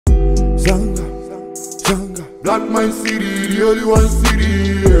Zanga, Zanga. Black Mind City, the only one city.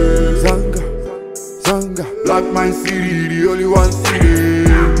 Yeah. Zanga, Zanga. Black Mind City, the only one city.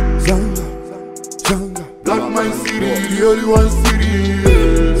 Zanga, Zanga. Black Mind City, the only one city.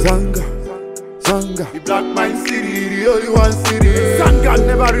 Yeah. Zanga, Zanga. The Black Mind City, the only one city. Zanga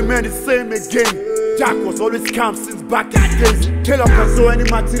never remained the same again. Jack was always calm since back in the days. Taylor can sew any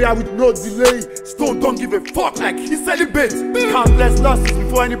material with no delay. Stone don't give a fuck like he celebrates. Countless losses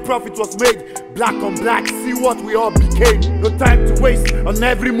before any profit was made. Black on black, see what we all became. No time to waste on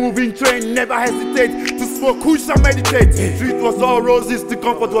every moving train. Never hesitate to smoke kush and meditate. The street was all roses, the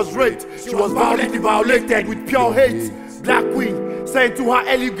comfort was raped. She was violently violated with pure hate. Black Queen sent to her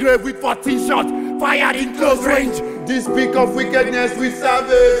early grave with 14 shots fired in close range. This peak of wickedness we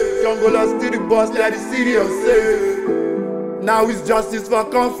savage. Jongola still the boss like the city of safe. Now it's justice for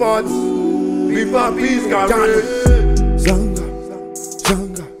comfort. Before peace can reign. Zanga,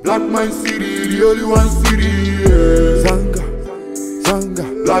 Zanga. Black Mind City, the only one city. Yeah. Zanga, Zanga.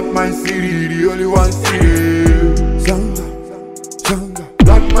 Black Mind City, the only one city. Zanga, Zanga.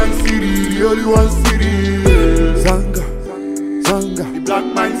 Black Mind City, the only one city. Yeah. Zanga, Zanga. The Black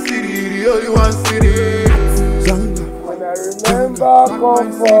Mind City, the only one city. Zanga. When I remember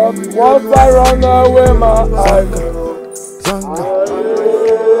comfort, once I run away my eyes. Zanga.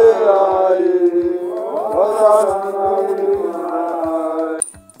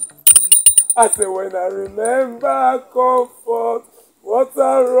 I say when I remember comfort, what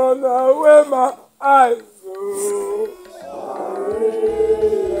I run away my eyes.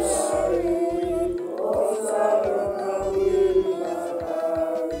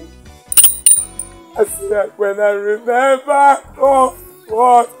 I say when I remember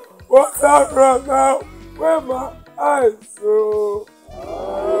comfort, what I run away my eyes.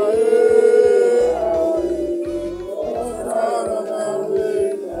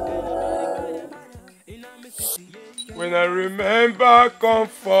 When I remember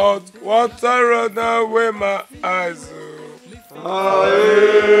comfort, what I run away my eyes. Aye,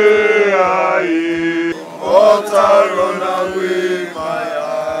 aye, what I run away my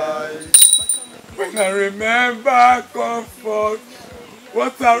eyes. When I remember comfort,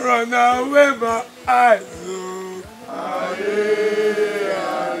 what I run away my eyes. Aye,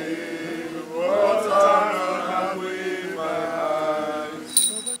 aye, what I run away my eyes.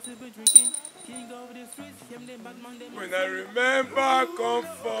 When I remember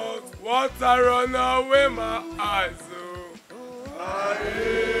comfort, what I run away my eyes. Aye,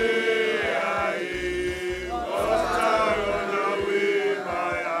 aye, what I run away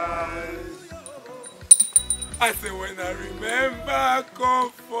my eyes. I say when I remember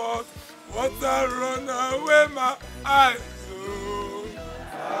comfort, what I run away my eyes.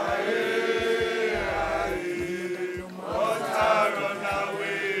 Aye, aye, what I run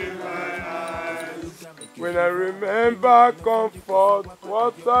away my eyes. When I remember comfort,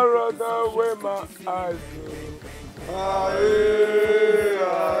 what I run away my eyes. Aye,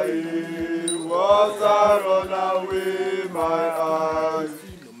 aye, what I run away my eyes.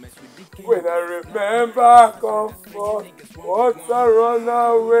 When I remember comfort, what I run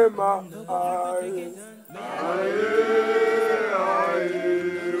away my eyes. Aye, aye,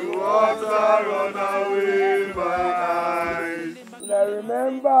 what I run away my eyes. When I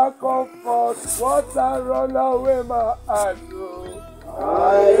remember comfort, what I run away my eyes.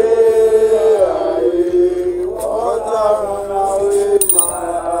 Aye, aye, what I run away my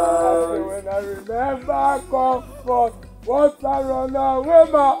eyes. When I remember comfort, what I run away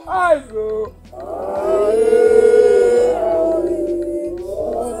my eyes. Aye, aye,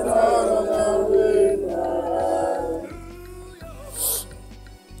 what I run away my eyes.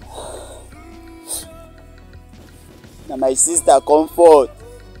 Now my sister comfort.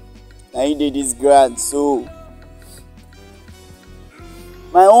 Now he did this grand so.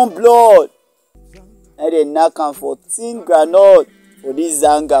 My own blood. I dey knack am 14 groundnut for this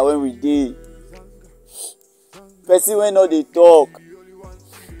zanga when we dey. Person wey no dey talk.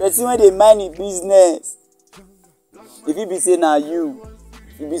 Person wey dey mind him business. If e be say na you,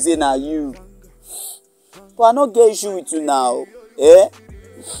 if e be say na you. But I no get issue with you now. Eh?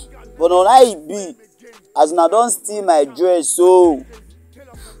 But na how e be. As una don steal my joy so.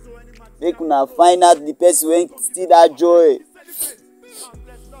 Make una find out the person wey steal that joy.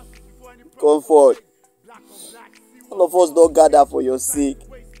 Comfort. All of us don gather for your sake.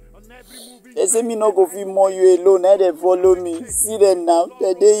 They say me no go fit mourn you alone. Now they follow me. See them now.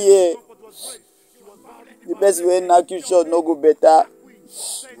 They dey here. The person wey knack you short no go better.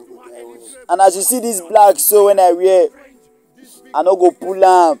 And as you see this black so when I wear, I no go pull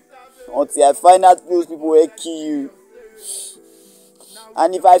am until I find out those people wey kill you.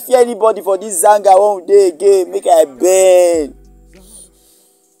 And if I fear anybody for this zanga one day again, make I burn.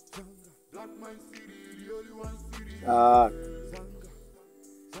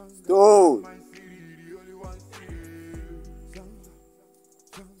 Stone.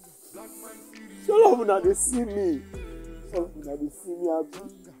 Some of una dey see me. Some of una dey see me happy.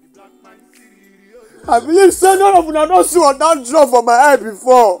 I believe say none of una don see what that drop for my eye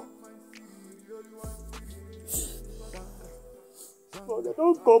before. But they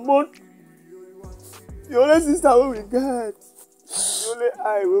don comot the only sister wey we get, the only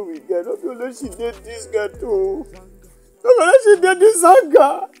eye wey we get. No be only she dey this ghetto. No be only she dey this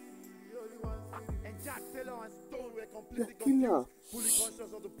zanga. They kill her.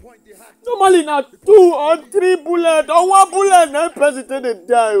 Normally na 2 or 3 bullets or 1 bullet na person take dey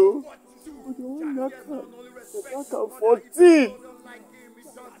die o. But the one knock am 14.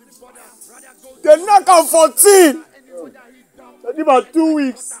 They knock am 14. They give am 2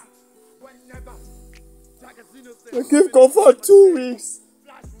 weeks. They give comfort 2 weeks.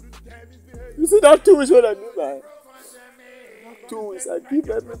 You see that 2 weeks wey I do by? 2 weeks I give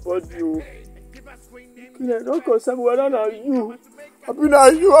everybody o. You don't concern me whether na you. Abi na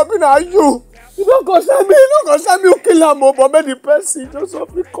you. You don't concern me. You kill am o, but make the person just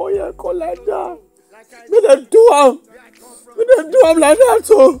want me call here, call like that. Make dem do am. Like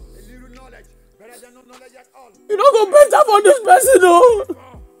that o. You no go better for this person o.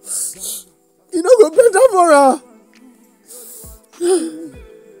 You no go better for her.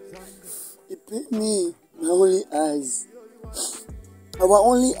 It pain me. My only eyes. Our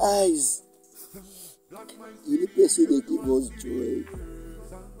only eyes. The only person they give us joy.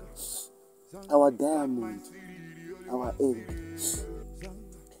 Our diamond. Our egg.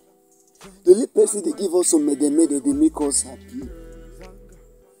 The only person they give us some they make us happy.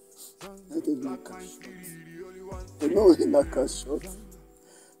 Let them knock us short. They not only knock us short.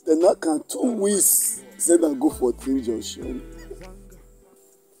 They knock us 2 weeks. Say that go for injunction.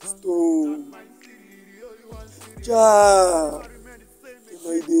 Stone. Ja.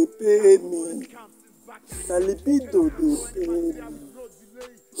 They pay me. Na libido dey pay me.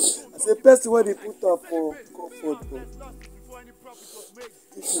 As a person wey dey put am for comfort, but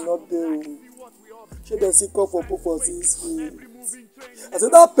if you not dey, shey dem see comfort put for 6 weeks. I say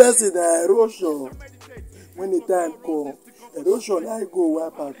that person na erosion. When the time come, erosion na go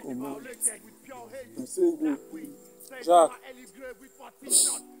wipe am comot. Dem say go pay. Jack.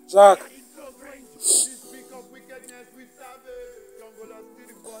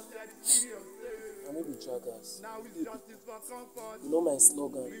 I no be jaggers. You know my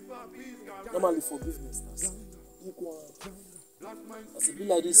slogan. Normally for business, na equal. As e be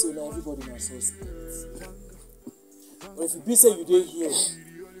like this, so now everybody na suspect. But if you be say you dey here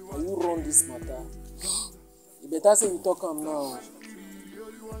and you run this matter, you better say you talk am now.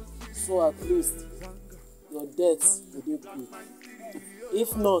 So at least your death will dey quick.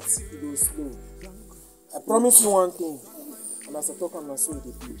 If not, e go slow. I promise you one thing. And as I talk, I'm not so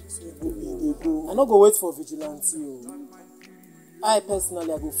they go. I no go wait for vigilante. I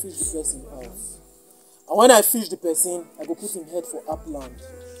personally, I go fish the person house. And when I fish the person, I go put him head for upland.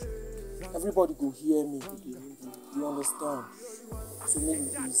 Everybody go hear me. You understand? So make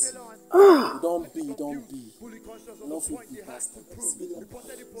it easy. You don't be. You don't feel be past the person.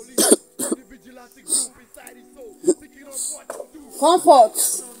 Comfort.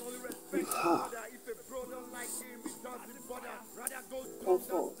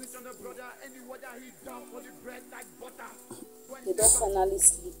 They don't finally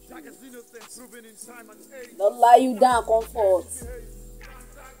sleep. Don't lie you down, comfort.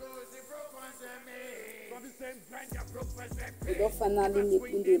 They don't finally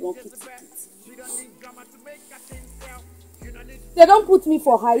make me the wrong ticket. They don't put me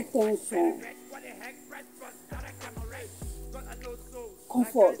for high tension.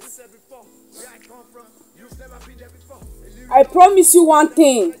 Comfort. I promise you one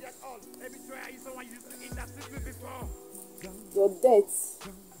thing. Your death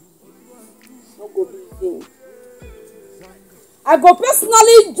no go be in vain. I go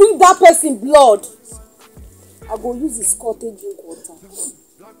personally drink that person blood. I go use his cottage drink water.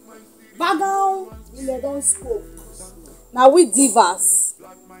 Bagal, we don't smoke. Now we divas.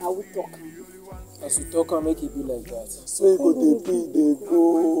 Now we talk. As you talk, and make it be like that. So you go they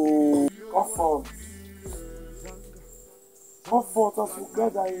go. Comfort as we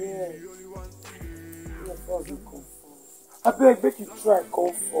gather here. I beg, make you try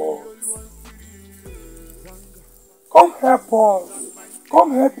comfort. Come help us.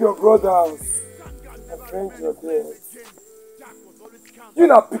 Come help your brothers. Avenge your death. You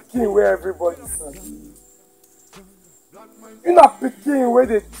not picking where everybody sabi. You not picking where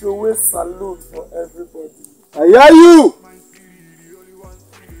they throw away salute for everybody. I hear you.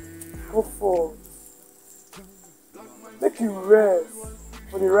 Go for. Make you rest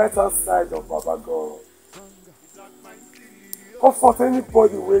for the right hand side of Baba God. Comfort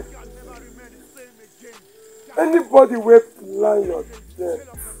anybody with plan your death.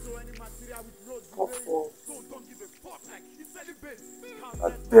 Comfort. A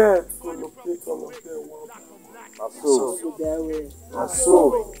death go locate all of them one by one. So.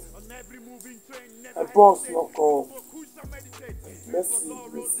 A boss knock off. Mercy.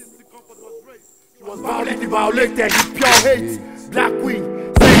 He was violently violated with pure hate. Black Queen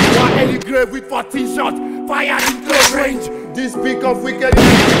said you are early grave with 14 shots fired in close range. This peak of wickedness is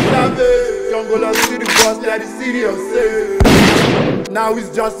savage. Congola city boss like the city of safe. Now it's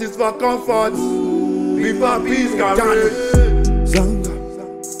justice for comfort. Before peace can reign. Zanga,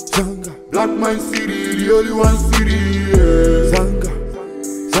 Zanga, Black Mind City, the only one city. Yeah. Zanga,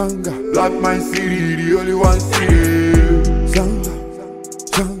 Zanga, Black Mind City, the only one city. Zanga,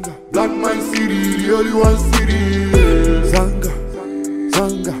 Zanga, Black Mind City, the only one city. Zanga,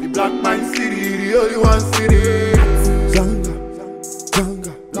 Zanga, the Black Mind City, the only one city. Zanga,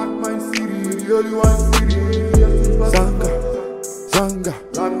 Zanga, Black Mind City, the only one city. Zanga, Zanga,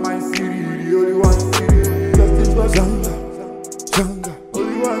 Black Mind City, the only one city. Justice for Zanga, Zanga,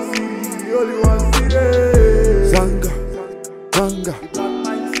 only one city, the only one city. Zanga, Zanga, Black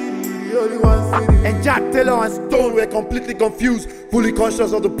Mind City, the only one city. And Jack Taylor and Stone were completely confused, fully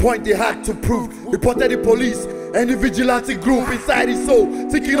conscious of the point they had to prove. Reported the police and the vigilante group inside his soul,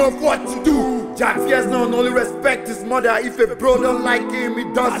 thinking of what to do. Jack fears none, only respect his mother. If a bro don't like him, he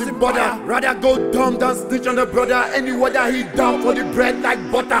doesn't bother. Rather go dumb than snitch on the brother. Any weather he down for the bread like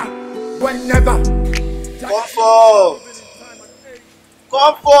butter. Whenever. Comfort.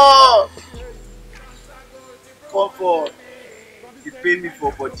 Comfort. Comfort. You pay me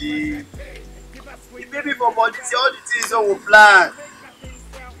for body. You pay me for body. See all the things on we plan.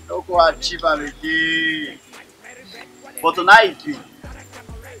 Don't go achieve them again. But tonight,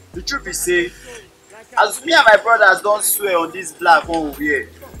 the truth is say, as me and my brothers don't swear on this black one over here,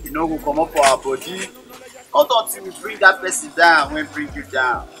 you know go come up for our body. Not until we bring that person down when we bring you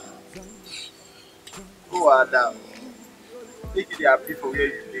down. Go down. Make it happy for where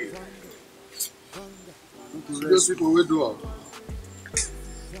you live. Those people will do it.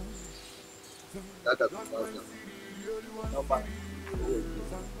 That No man.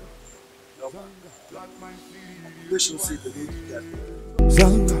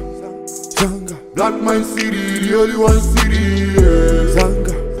 Zanga, Zanga, Black Mind City, the only one city. Yeah.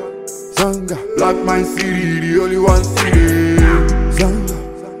 Zanga, Zanga, Black Mind City, the only one city. Zanga,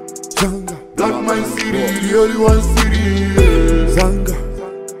 Zanga, Black Mind City, the only one city. Yeah. Zanga,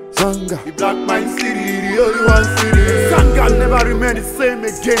 Zanga, the Black Mind City, the only one city. Zanga never remained the same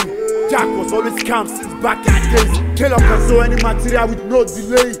again. Jack was always calm since back in the days. Taylor can sew any material with no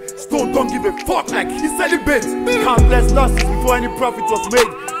delay. Stone don't give a fuck like he celebrates. Countless losses before any profit was made.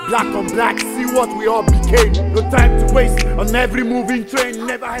 Black on black, see what we all became. No time to waste on every moving train,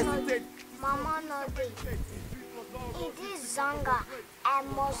 never hesitate. Mama no dey. It is Zanga. I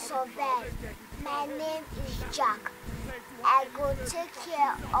must survive. My name is Jack. I go take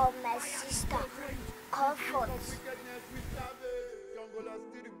care of my sister. Comfort.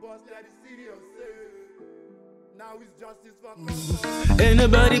 Ain't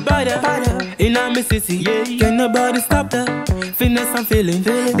nobody better in a Mississippi. Can nobody stop that? Finesse and feeling.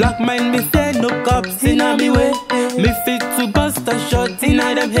 Black mind me stay no cops in a me way. Me fit to bust a shot in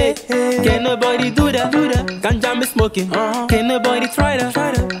a them head. Can nobody do that? Ganja me smoking. Can nobody try that?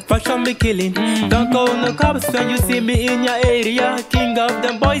 Fashion me killing. Don't call no cops when you see me in your area. King of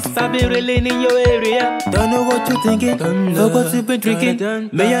them boys, I be reeling in your area. Don't know what you thinking. Forgot you been drinking.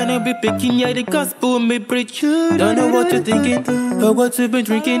 May I not be picking yeah the gospel me preach. Don't know what you thinking. Forgot you been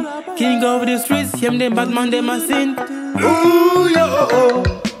drinking. King of the streets, him them bad man them a sin. Ooh yo oh.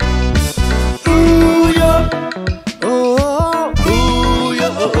 Ooh yo. Oh ooh yo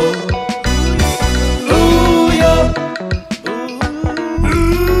oh. Ooh yo.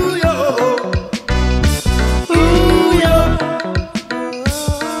 Ooh yo oh. Ooh yo.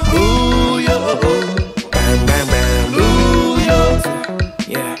 Ooh yo oh. Bam bam bam. Ooh yo.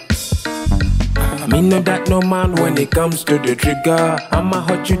 Yeah. Me know that no man when it comes to the trigger. I'ma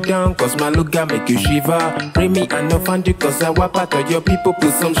hurt you down cause my look make you shiver. Pray me and no find you cause I wipe out all your people.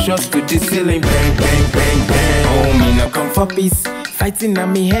 Put some shots to the ceiling. Bang, bang, bang, bang. Oh, me no come for peace. Fighting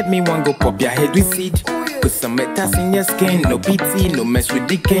on me head, me want go pop your head with seed. Put some metas in your skin, no PT, no mess with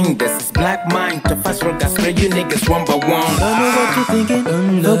the king. This is black mind, the fast rock, I spread you niggas one by one. Don't know what you thinking,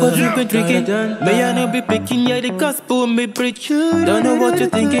 don't know what you been drinking. May I not be picking, yeah, the gospel me preach. Don't know what you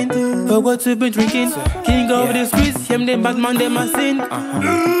thinking, but what you been drinking. King of the streets, him the bad man, them a sin.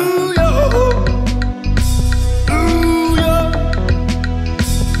 Ooh, yo.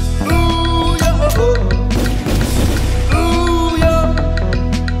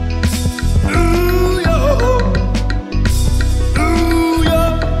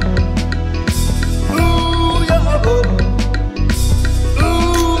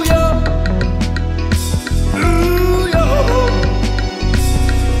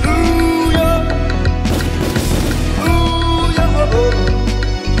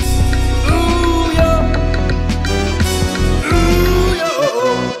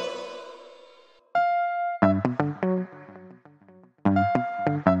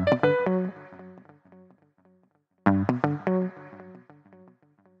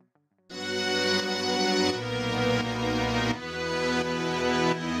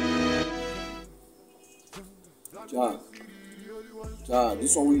 Jack,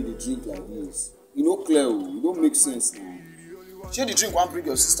 this one wey you dey drink like this, e no clear o, e don't make sense now. Shey the drink wan bring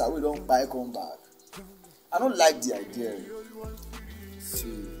your sister wey don buy come back? I don't like the idea.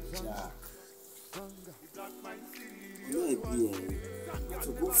 See, Jack, you know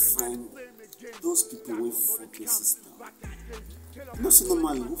to go find those people wey fuck your sister. You know say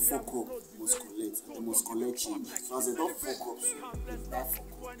normally who fuck up must collect, and they must collect change. So as they don fuck up, so they buy fuck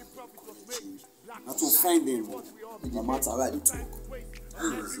up, they collect change. Na to find them, no matter where they talk.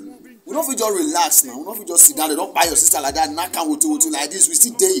 We no fit just relax now. We no fit just sit down. They don't buy your sister like that. Knock am with like this. We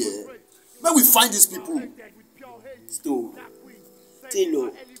still dey here. Where we find these people? Still,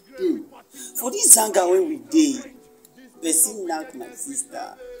 Taylor, for this zanga when we dey, person knack my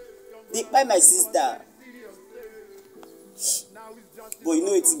sister. They buy my sister. But you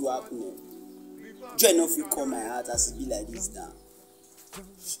know wetin go happen. Joy no fit come my heart as e be like this now.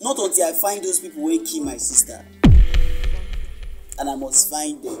 Not until I find those people wey kill my sister. And I must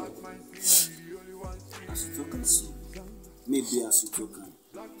find them. As you talk so, maybe as you talk,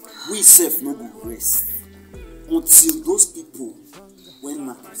 we self no go rest until those people when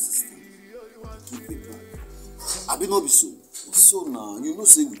knack your sister give it back. I be no be so. So now you know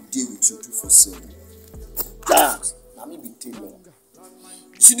say we deal with you 247. That na me be Taylor.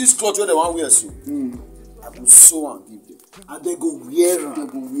 You see this cloth where they want wear so? I go sew and give them, and they go wear am. They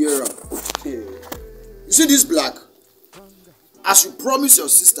go wear am. You see this black? As you promise your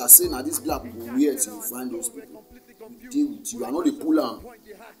sister, say na this black will wear till you find those people. We deal with you. I know they pull am.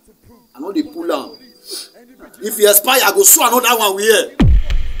 I know they pull am. If you expire, I go sew another one wear.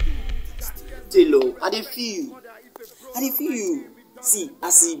 Taylor, I dey feel you. I dey feel you. See,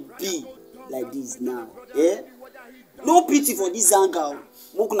 as e be like this now, no pity for this anger.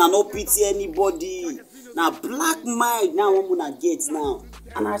 Make una no pity anybody. Na black mind now one una get now.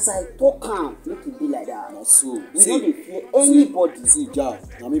 And as I talk am, make it be like that. Na so. We no dey fear anybody. See,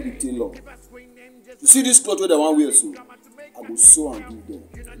 Jack, na me be Taylor. You see this cloth where they want wear so? I go sew and give them.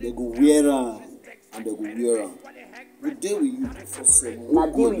 They go wear am, and they go wear am. We dey with you for 7. Na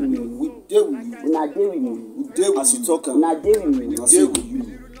dey with me. We dey with you. Na dey with me. We dey with as you. You talk am. Na dey with me. We dey with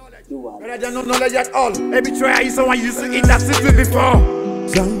you. But I don't know knowledge at all. Every try is someone used to eat that city before.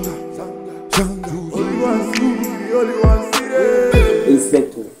 Zanga, only one city, only one city.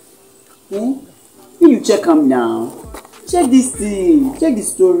 Inspector, you check am now. Check this thing. Check the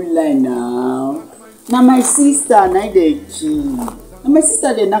storyline now. Na my sister, na dey kill. Na my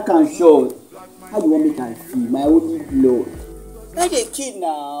sister dey knock am short. How you want make I feel? My only blood. Na dey kill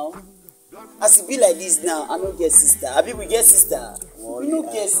now. As e be like this now, I no get sister. Abi we get sister? We no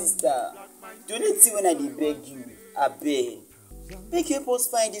get sister. The only thing when I dey beg you, abeg, make you help us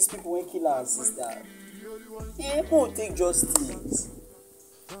find these people wey kill our sister. Who will take justice?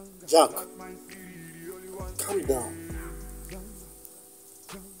 Jack, calm down.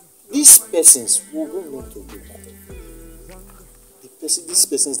 These persons will bring them to book. These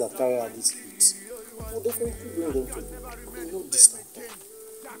persons that carry out these deeds will definitely bring them to book. We know this time.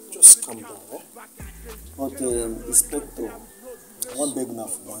 Just calm down, But Inspector, I wan beg una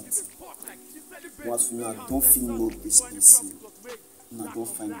for one thing. Once una don fit know this person, una don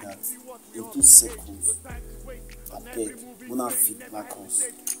find that in 2 seconds. Abeg, una feedback us.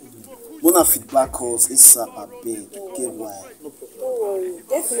 Una feedback us ASAP, abeg. Get why? Don't worry,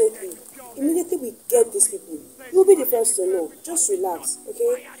 definitely. Immediately we get these people, you'll be the first to know. Just relax,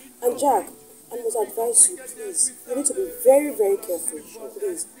 okay? And Jack, I must advise you, please. You need to be very, very careful.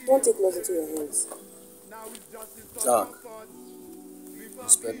 Please, don't take laws into your hands. Jack,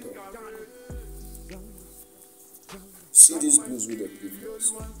 Inspector, See these blues with the play for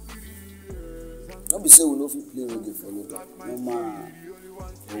us. Don't be say we no fit play reggae for later. No man.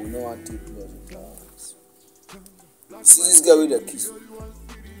 But we know how to take plus with our hands. See this guy with the kiss.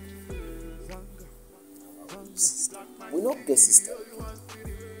 We not get sister.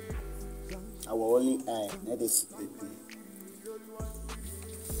 Our only eye, not the secret.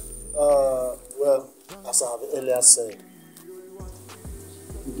 Well, as I have earlier said,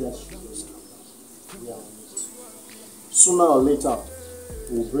 we just we are on it. Sooner or later,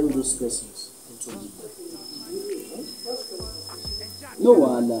 we will bring those persons into the bed. No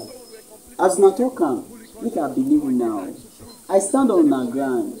wahala. As na talk am, make I believe now. I stand on my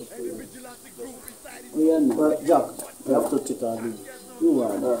ground. Oh yeah, now. Well, Jack, we have to take our leave. No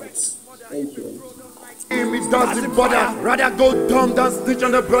wahala. Thank you. Me doesn't bother, rather go dumb than snitch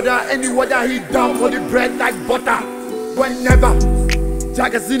on the brother. Any whether he down for the bread like butter. Whenever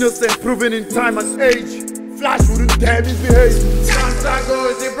Jack is innocent, proven in time and age. Flash wouldn't dare misbehave. Santiago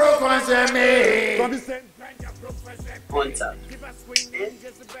is the broke ones and me. Hunter,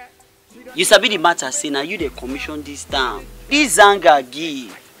 you sabi the matter say na you dey commission this town. This Zanga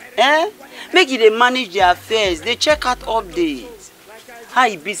give, make you dey manage their affairs, dey check out updates. How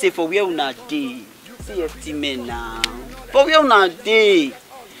e be say for where una dey? CFT men now. For where una dey?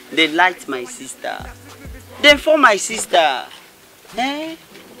 They light my sister. Then for my sister.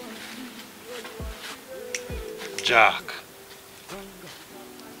 Jack,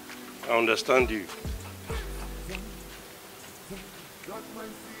 I understand you.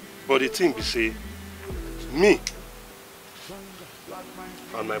 But the thing be say, me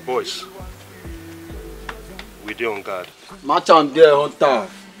and my boys, we dey on guard. Match on there, Hunter.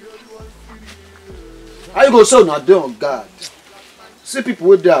 How you go say una dey on guard? See people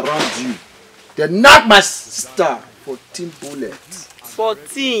wey dey around you. They knock my sister 14 bullets.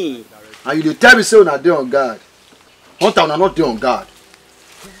 14. And you dey tell me say una dey on guard. Hunter, una not dey on guard.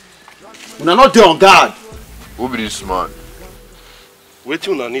 Una not dey on guard. Who be this man?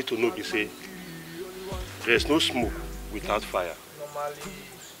 Wetin una need to know be say, there is no smoke without fire.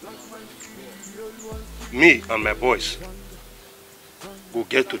 Me and my boys go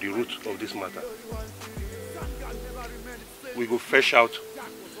get to the root of this matter. We go fetch out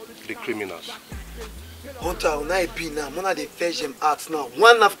the criminals. Hunter, when I be now, when they fetch them out now,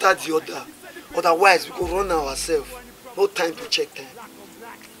 one after the other. Otherwise, we go run ourselves. No time to check time.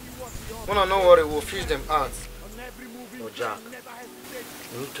 When no worry, we'll fish them out. No, Jack,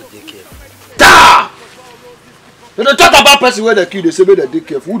 we need to take care. Da! When they talk about person where they kill, they say they take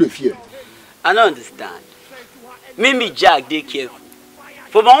careful. Who they fear? I don't understand. Me Jack, dey careful.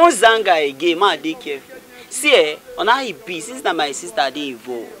 For my own Zanga again, man, dey careful. See, on how he be, since that my sister dey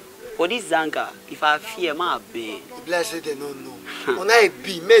involved. For this Zanga, if I fear, man, I beg. The black say they don't know. On how he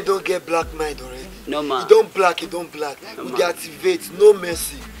be, may don't get black mind already. No man. He don't black. No, we deactivate, no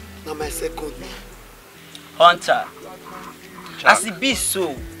mercy. Now my second name. Hunter, Jack. As it be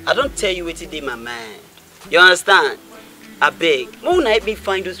so, I don't tell you what's in my mind. You understand? I beg. Won't help me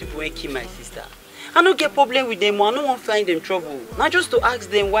find those people who kill my sister? I don't get problem with them. I don't want to find them trouble. Not just to ask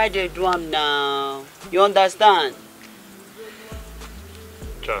them why they do them now. You understand?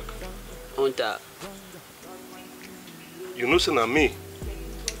 Jack. Hunter. You know, say na me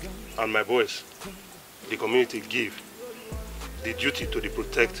and my boys, the community give the duty to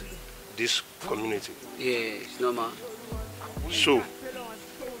protect this community. Yes, normal. So,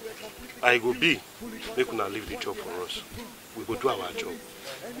 I go be, make una leave the job for us. We go do our job.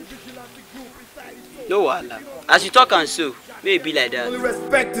 No wahala. As you talk and so, may it be like that. Only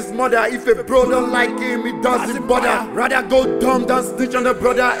respect his mother. If a bro don't like him, he doesn't bother. Rather go dumb than snitch on the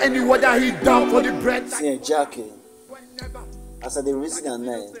brother. Any whether he down for the bread. See, Jackie, as I dey reason and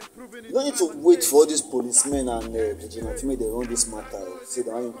you don't need to wait for all these policemen and vigilantes make they run this matter. Say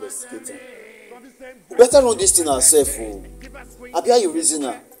they are investigating. We better run this thing ourselves. Abi how you reason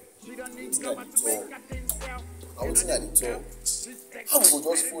now? I would think at the top. How we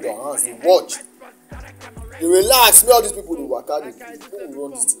go just fold our hands, they watch. They relax, me all these people they work out, they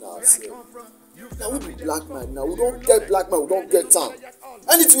run this thing ourselves. Now we be black man now, we don't get black man, we don't get town.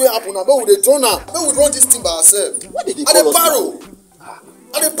 Anything will happen now, but we dey draw now, but we run this thing by ourselves. And they borrow.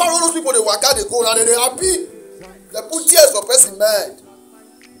 And they borrow those people they work out, they go and they happy. They put tears for person mind.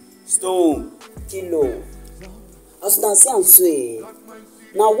 Stone, Kilo. As you can see and say,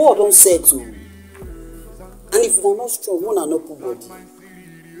 now war don't settle. And if you are not strong, one are not put body.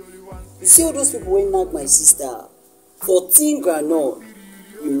 You see all those people who knock my sister 14 granite,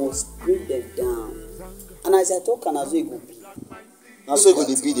 you must bring them down. And as I talk, and as we go be. Now so go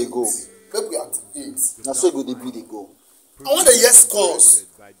the be they go. Make we activate. Now so go the be they go. I want the yes cause.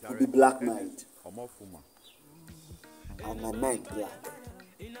 To be black mind. and my mind black.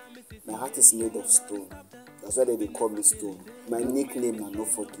 My heart is made of stone. That's why they call me Stone. My nickname is No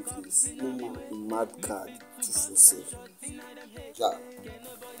Forgiveness. Mad Card 247. Jack,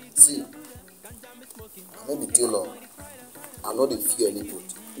 see, I may be Taylor. I know they fear anybody.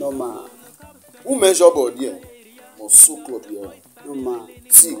 No man. Who measure body here? Must soak up here. No man.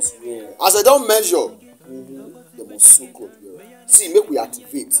 See, as I don't measure, they must soak up here. See, make we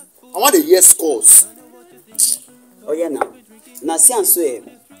activate. I want to hear scores. Oh yeah now. Now see and swear.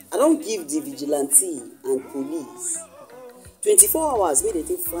 I don't give the vigilante and police 24 hours where they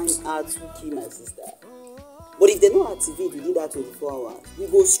take find out who killed my sister. But if they don't activate within that 24 hours, we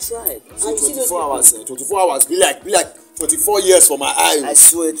go strike. See, 24 hours, 24 hours be like 24 years for my eyes. I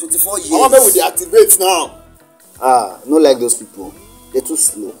swear, 24 years. I want to they activate now. No like those people. They're too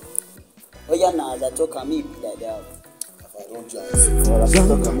slow. Oh yeah now, as I talk at me be like that. If I don't judge.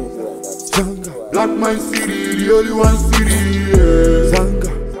 Zanga, Black My City, the only one city. Yeah.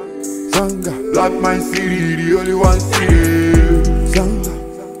 Zanga, Black My City, the only one city. Zanga,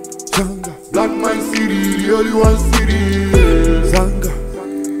 Black My City, the only one city. Zanga,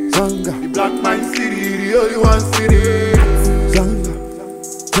 the Black My City, the only one city.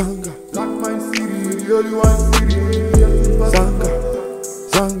 Zanga, Black My City, the only one city.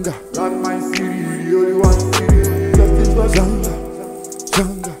 Zanga, Black My City, the only one city.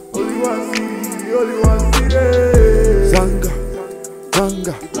 Zanga, only one city, only one city. Zanga,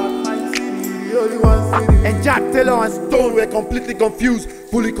 Black My City, the only one city. And Jack Taylor and Stone were completely confused,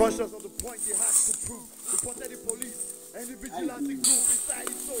 fully conscious of the point they had to prove. Reported the police and the vigilante group inside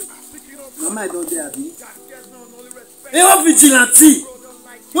his soul. Mama, I don't dare be. They are vigilante.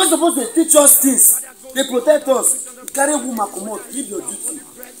 You're supposed to teach us things. They protect us. Carry woman come out, leave your duty.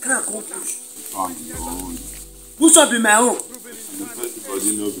 Can't accomplish. Who shall be my own?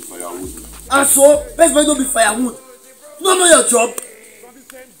 Everybody know be firewood. And so, everybody know be firewood. You don't know your job.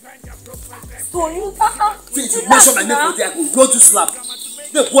 So you See, if you mention my name for there, I go roll to slap.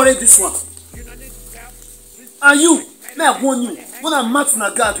 They quarry this one. And you, may I warn you, when I'm mad from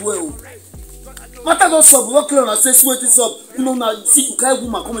a guard, well, matter don't stop, we walk clear and say, sweat this up. You know, now, see, you carry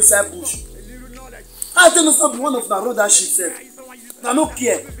woman come inside bush. I tell you, stop one of the road that she said. I don't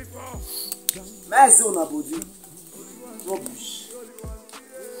care. My eyes on her body. Rubbish.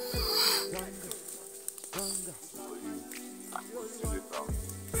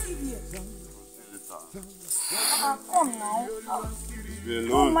 Come now. Leave me alone.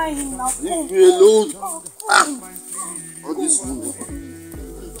 Don't mind him now. Leave me alone. All this woman.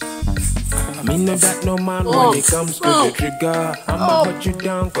 I mean, no got no man when it comes to the trigger. I'ma put you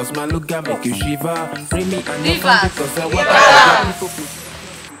down, cause my look got make you shiver. Bring me and no fun because I want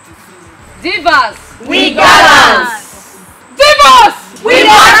Divas, we gallant. Divas, we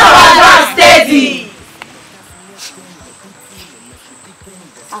march our ground steady.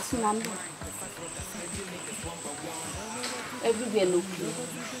 Asunambo. Everywhere look good.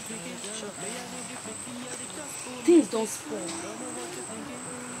 Things don't spoil.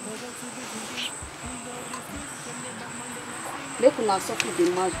 Make una suffer the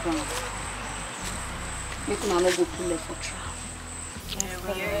march ground. Make una no go pull for trap.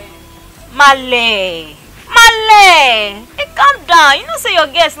 Male, hey, calm down. You know say your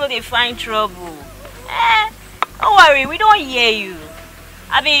guests know they find trouble. Don't worry, we don't hear you.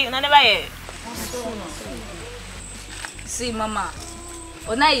 Abi, you never hear. See, mama,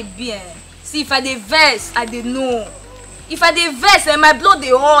 when I be, see if I dey vex, I dey know. If I dey vex, my blood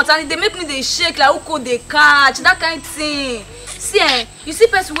dey hot and they make me dey shake like who could they catch that kind of thing. See, you see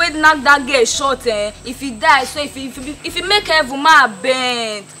person wey knock that girl short, if he die, so if he make heaven ma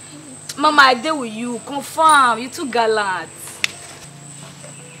bend. Mama, I dey with you, confirm, you too gallant.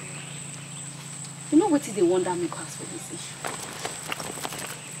 You know what they wonder me cause for this issue?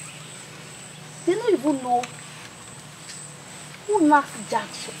 They don't even know who knocked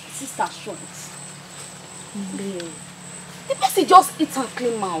Jack's sister short. The person just eats and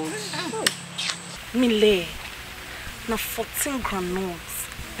clean mouth. Mile, na 14 granules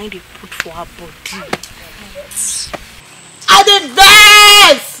I dey put for her body. I dey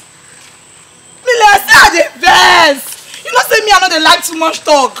vex! Mile, I say I dey vex! You know say me I no dey like too much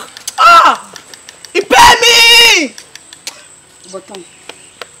talk. He pay me! But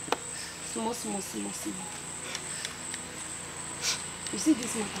small. You see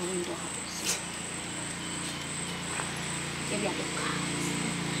this matter when don't happen. Maybe I don't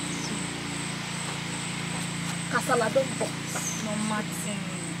Casala don't box. No matter.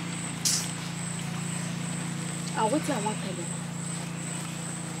 And what I want to tell you.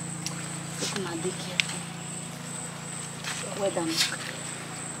 You can be careful. Where them.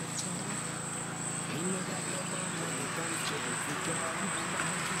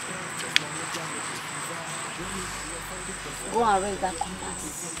 go arrest that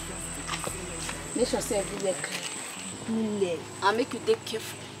compass. Make sure say everywhere clear. Mile, and make you take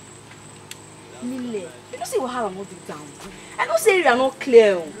careful. Mile, you don't see what I hold it down. I don't say you are not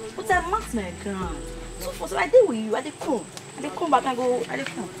clear, but I marked my ground. So for so I did with you, I did come back and go, I did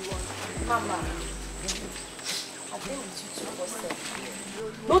come. Mama, I did with you too for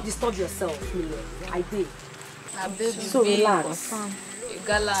self. Don't disturb yourself, Mile. I did. So relax. You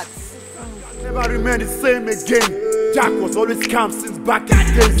gallant. Never remain the same again. Jack was always calm since back in the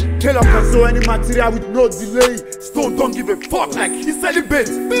days. Taylor can sew any material with no delay. Stone don't give a fuck like he celebrates.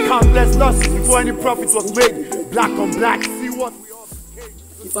 Countless losses before any profit was made. Black on black, see what we all became.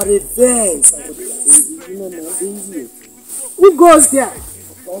 If I advance, who goes there?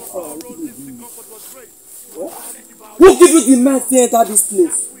 Who give you the mind to enter this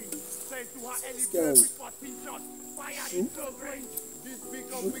place? Scary.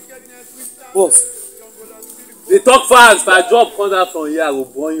 Boss, they talk fast. If I drop contact from here, I will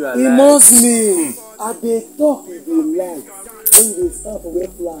burn you alive. He must me. I dey talk with the light. When you dey stand for where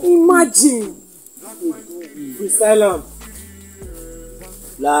fly. Imagine. Freestyle am.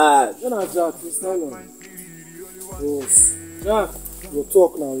 Flash. When I Jack, freestyle am. Boss, Jack, your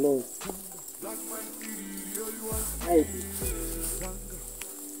talk now, Lord. Hey.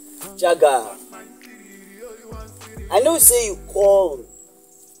 Jaga, I know say you call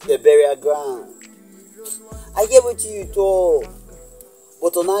the burial ground. I get what you talk,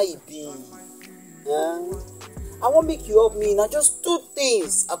 but on how it be. I won't make you help me. Now just 2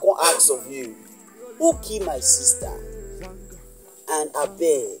 things I can ask of you. Who kill my sister? And I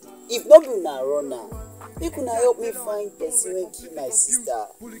beg, if not be una runner, make una help me find person wey kill my sister.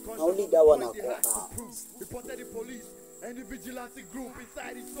 Na only that one I can ask. And the vigilante group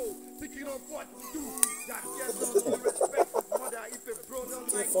inside his soul, thinking of what to do.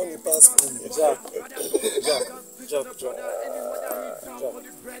 Too funny pass for me. Jack.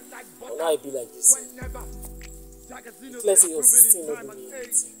 Why I be like this? Let's say your sister no be me.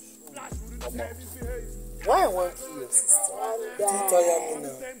 Why I want to kill your sister? Don't tire me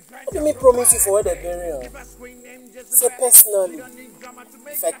now. What do me promise you for where they bury her? Say personally,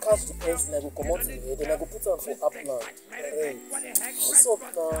 if I catch the person, I go come out to the head, then I go put on for upland. Hey, what's up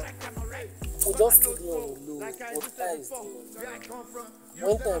now? We just stay there on the low. What time is there?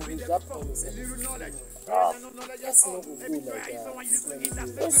 One time we got promise and that's not go like that.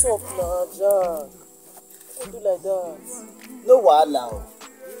 What's up now, Jack? Don't do like that. No wahala.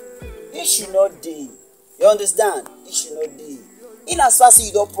 It should not dey. You understand? It should not dey. In as far as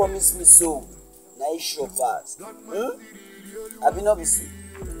you don't promise me so, now it sure pass. I be not be so.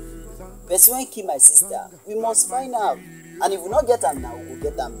 Person wey kill my sister, we must find out. And if we not get am now, we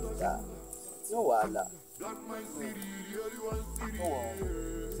go get am later. No wahala.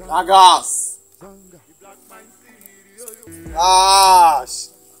 Agas. Ash.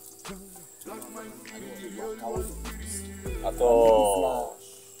 At all.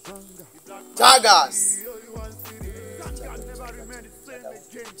 Jagas.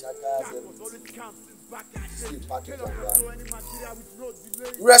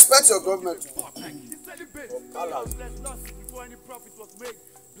 Respect your government.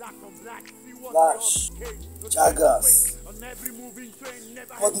 Flash, Jagas.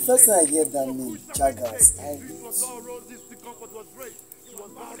 For the first time I hear that name, Jagas, I hate you.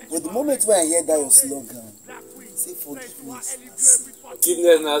 But the moment when I hear that your slogan, say forgiveness.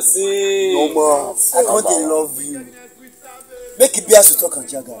 Forgiveness na sin. No more. I can't dey love you. Make it be as you talk on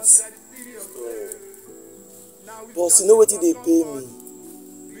Jagas. Boss, you know wetin dey pay me?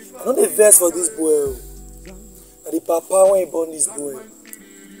 I no dey vex for dis boy. Na the papa when he born this boy,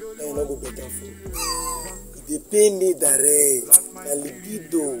 na you no go better for. E dey pay me direct. Na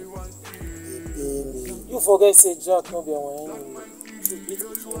libido dey pay me. You forget say Jack no be our enemy. You beat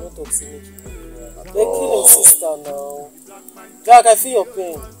pikin, no talk say make you no cry. They kill him sister now. Jack, I feel your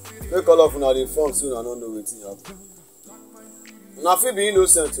pain. Make all of una dey form so una no know wetin happen. Una fit be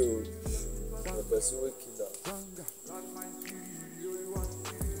innocent o. The person wey kill am.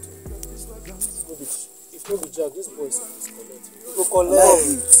 If no be Jack, this boy suppose collect. You go collect.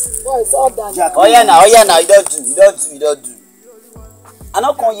 Why it's all done? Jack, oh yeah now, you don't do. I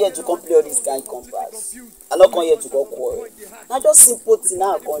not come here to come play all this kind compass. I not come here to go quarrel. Now just simple thing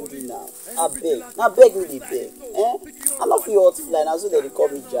now I come do now. I beg. Now beg me the beg. I not feel hot fly now so they call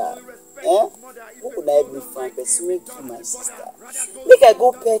me Jack. Who could I help me find person wey kill my sister? Make I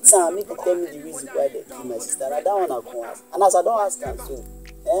go pet am, make he tell me the reason why they kill my sister. Na that one I come ask. And as I don't ask am so,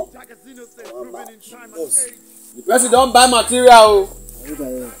 the person don buy material o.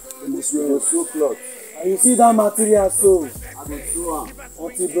 They must wear so cloth. And you see that material so, I go throw am.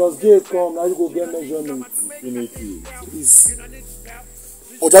 Until Bros J come, now you go get measurement. Infinity. Please.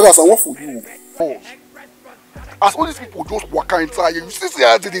 Ojagas, I want for you. As all these people just walk inside you see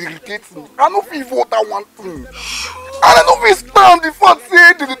how they irritate me. I no fit vote that one thing. And I no fit stand the fact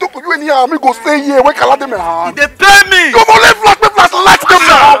say they talk to you anyhow. Me go stay here when call them in hand. They pay me. Come on, let flash, light them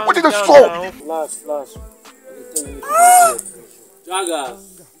now. What did they show? Flash. Jagas.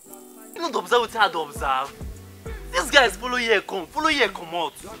 You don't observe what I had to observe. These guys follow here come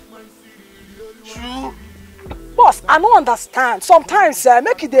out. True. Boss, I don't understand. Sometimes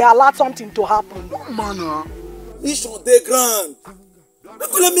make it they allow something to happen. What manner? Each on the ground.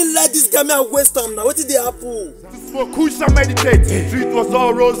 Make let me light this guy and waste time now. What did they happen? For Kusha meditate. The street was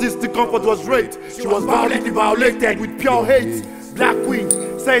all roses, the comfort was raped. She was violently violated with pure hate. Black Queen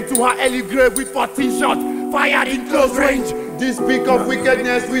sent to her early grave with 14 shots, fired in close range. This peak of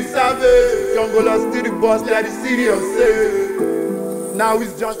wickedness we savage. Jongola still the boss, like the city of safe. Now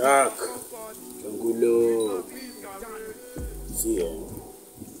it's just Jack, Jongolo. See, you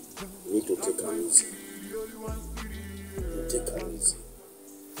need to take am easy. Take am easy.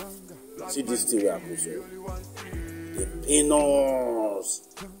 See this thing we happen so. They pain us.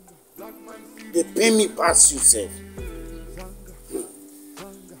 They pay me pass you, sef.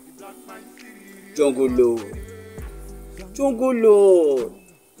 Jongolo.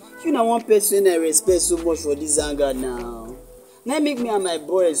 You know one person I respect so much for this anger now. Now make me and my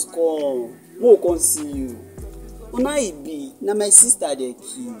boys come. Who come see you? Now it be. Now my sister they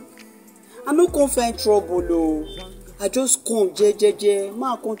kill. I no come find trouble though. I just come jejeje.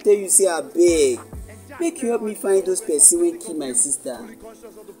 Ma come tell you say I beg. Make you help me find those person wey kill my sister.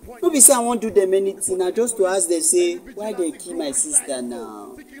 No be say I won't do them anything. Na just to ask them say why they kill my sister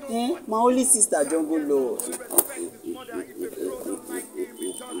now. My only sister Jongolo.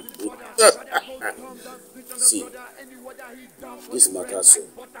 See, this matter so.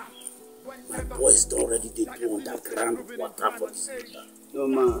 My boys don't already do underground water for this matter. No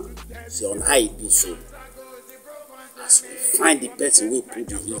man. See on how it be so. As we find the person we put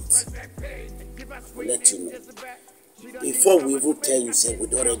the heat, we'll let you know. Before we even tell you, say we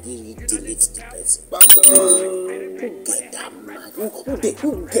already delete the person. Who get that mind?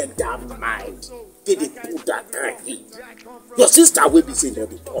 Who get that mind? Did they put that kind of heat? Your sister will be saying all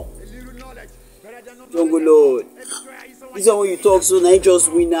the talk. Jongolo, this one when you talk so now you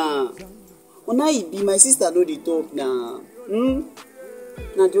just win now. Oh now it be my sister know the talk now.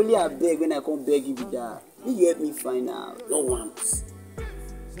 Now the only I beg when I come beg you with that. Will you help me find out? No once.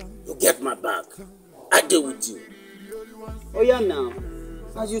 You get my back. I deal with you. Oh yeah now.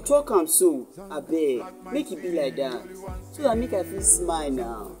 As you talk am so, I beg, make it be like that. So that make I feel smile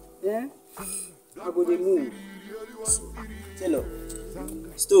now. I go dey move. Tell her.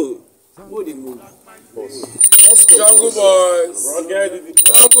 Stone. Go dey move. Let's go. Jungle boys.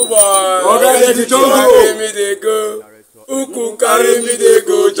 Jungle boys. Rocket the jungle. Carry me they go. Uku carry me they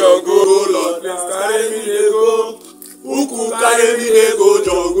go. Jungle Lord. Carry me they go. Uku carry me they go.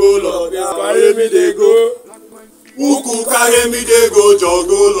 Jungle Lord. Carry me they go. Uku carry me they go.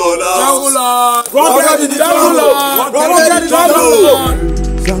 Jungle Lord. Jungle Lord. Rocket the jungle Lord. Rocket the jungle Lord.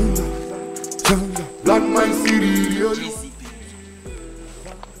 Black Man City.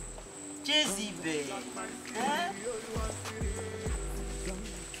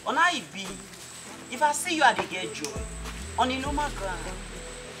 On how it be, if I see you at the get joy, on the normal ground,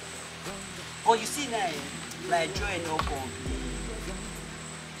 but you see now, like joy no complete.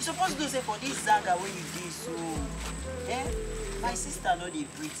 You supposed to say for this zanga when you did so, my sister know they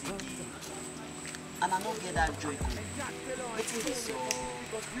breathe again, and I don't get that joy. Waiting this so.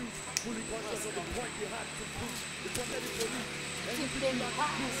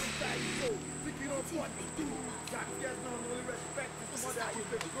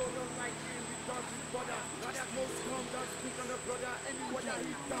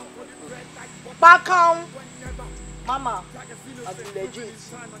 Back home. Mama, I be legit.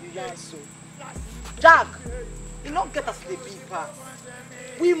 You yarn so. Jack, you don't get us the big part.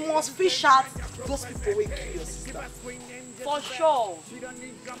 We must fish out those people who kill your sister. For sure.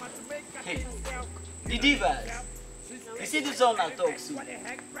 Hey, the divas. You see this song I talk so.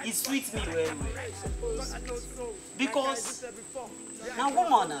 It sweets me well. Because now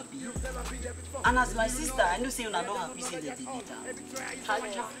woman I be. And as my sister, I know say you don't happy say they delete her.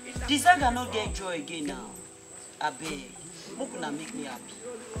 This song cannot get joy again now. I beg. Who can make me happy?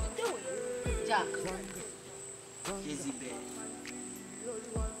 Jack. Jezebel.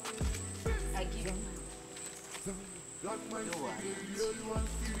 I give you.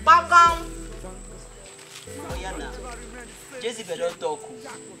 Back down. Oh yeah now. Jezebel don't talk.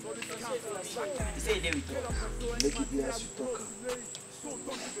 He say they will talk. Make it be as you talk.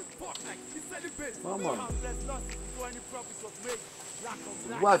 Mama,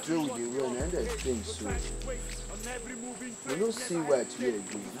 what way we dey run and the thing so. We don't see white way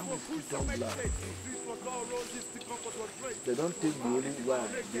again. Now we don't black. They don't take the only one,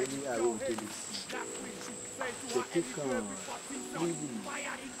 the only arrow to the sea. They take freely.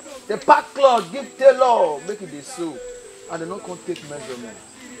 They pack cloth, give tailor, make it the soap, and they don't come take measurement.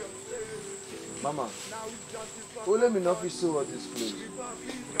 Mama, only me not be so at this place.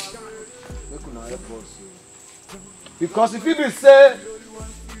 Make una help us. Because if you be say,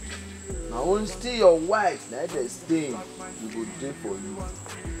 now won't steal your wife, let they stay, we go dey for you.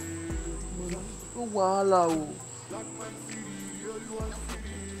 No wahala o.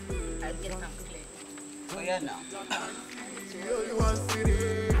 I get them clear. Oh yeah now.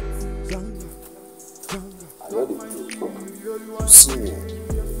 I know the you see me.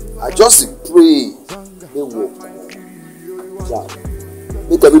 I just pray they walk. Jack,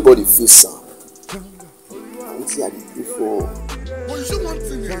 make everybody feel sound. I see I did before. But you see one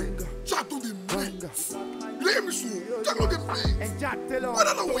thing here, Jack don't be mad. Let me show Jack don't get mad. And Jack Taylor I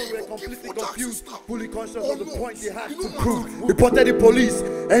don't know where you completely confused, fully conscious of the point they had to prove. Reported the police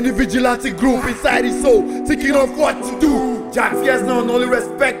and the vigilante group inside his soul, thinking of what to do. Jack fears none, only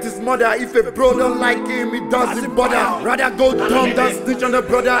respect his mother. If a bro don't like him, he doesn't bother. Rather go dumb than snitch on the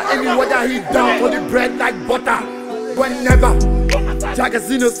brother. Any whether he down for the bread like butter. Whenever Jack is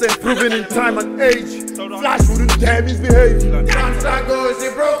innocent, proven in time and age. Flash wouldn't dare misbehave. Santiago, she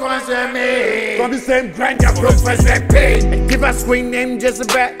broke once and me. From the same grind that broke first and paid. And give her queen named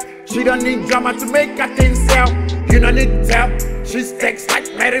Jezebel. She don't need drama to make her thing sell. You don't need tell. She sticks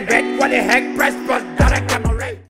like Mary Beth. What the heck, press bus that I can